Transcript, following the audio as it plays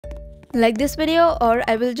Like this video or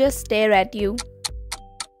I will just stare at you.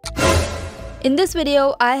 In this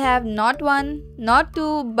video, I have not 1, not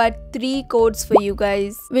 2, but 3 codes for you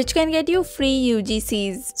guys, which can get you free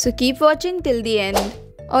UGCs. So keep watching till the end.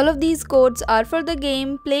 All of these codes are for the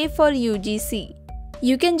game Play for UGC.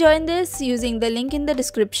 You can join this using the link in the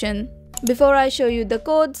description. Before I show you the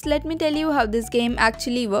codes, let me tell you how this game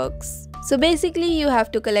actually works. So basically, you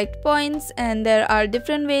have to collect points and there are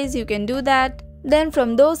different ways you can do that. Then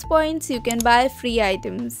from those points, you can buy free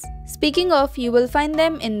items. Speaking of, you will find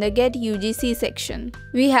them in the Get UGC section.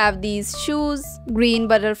 We have these shoes, green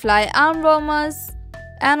butterfly arm warmers,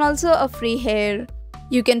 and also a free hair.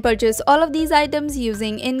 You can purchase all of these items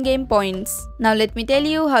using in-game points. Now let me tell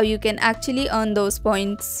you how you can actually earn those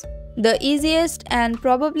points. The easiest and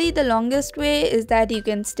probably the longest way is that you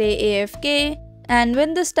can stay AFK, and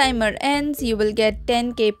when this timer ends, you will get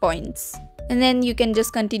 10k points. And then you can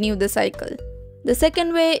just continue the cycle. The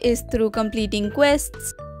second way is through completing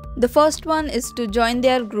quests. The first one is to join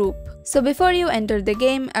their group. So before you enter the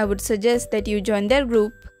game, I would suggest that you join their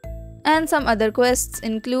group. And some other quests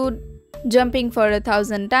include jumping for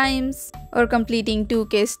 1000 times or completing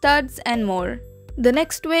 2k studs and more. The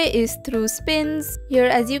next way is through spins. Here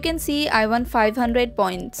as you can see, I won 500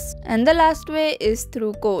 points. And the last way is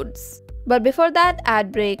through codes. But before that,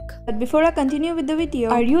 ad break. But before I continue with the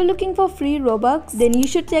video, are you looking for free Robux? Then you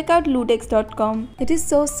should check out blxewolf.com. It is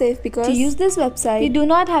so safe because to use this website, you do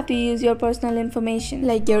not have to use your personal information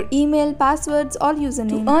like your email, passwords or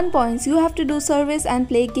username. To earn points, you have to do service and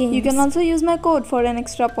play games. You can also use my code for an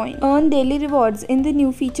extra point. Earn daily rewards in the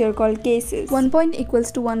new feature called Cases. 1 point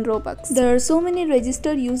equals to 1 Robux. There are so many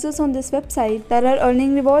registered users on this website that are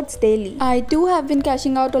earning rewards daily. I too have been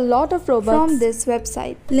cashing out a lot of Robux from this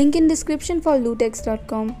website. Link in description for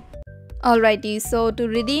blxewolf.com. Alrighty, so to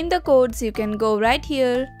redeem the codes, you can go right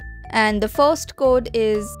here, and the first code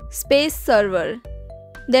is space server.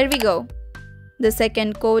 There we go. The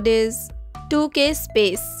second code is 2k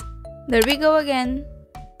space. There we go again.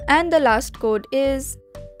 And the last code is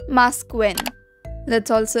mask when.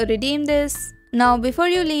 Let's also redeem this. Now before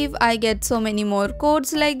you leave, I get so many more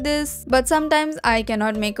codes like this, but sometimes I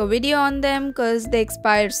cannot make a video on them cause they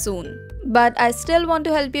expire soon. But I still want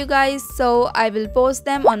to help you guys, so I will post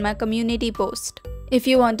them on my community post. If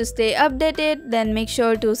you want to stay updated, then make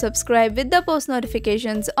sure to subscribe with the post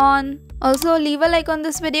notifications on. Also leave a like on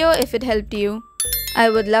this video if it helped you. I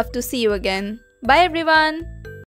would love to see you again. Bye everyone!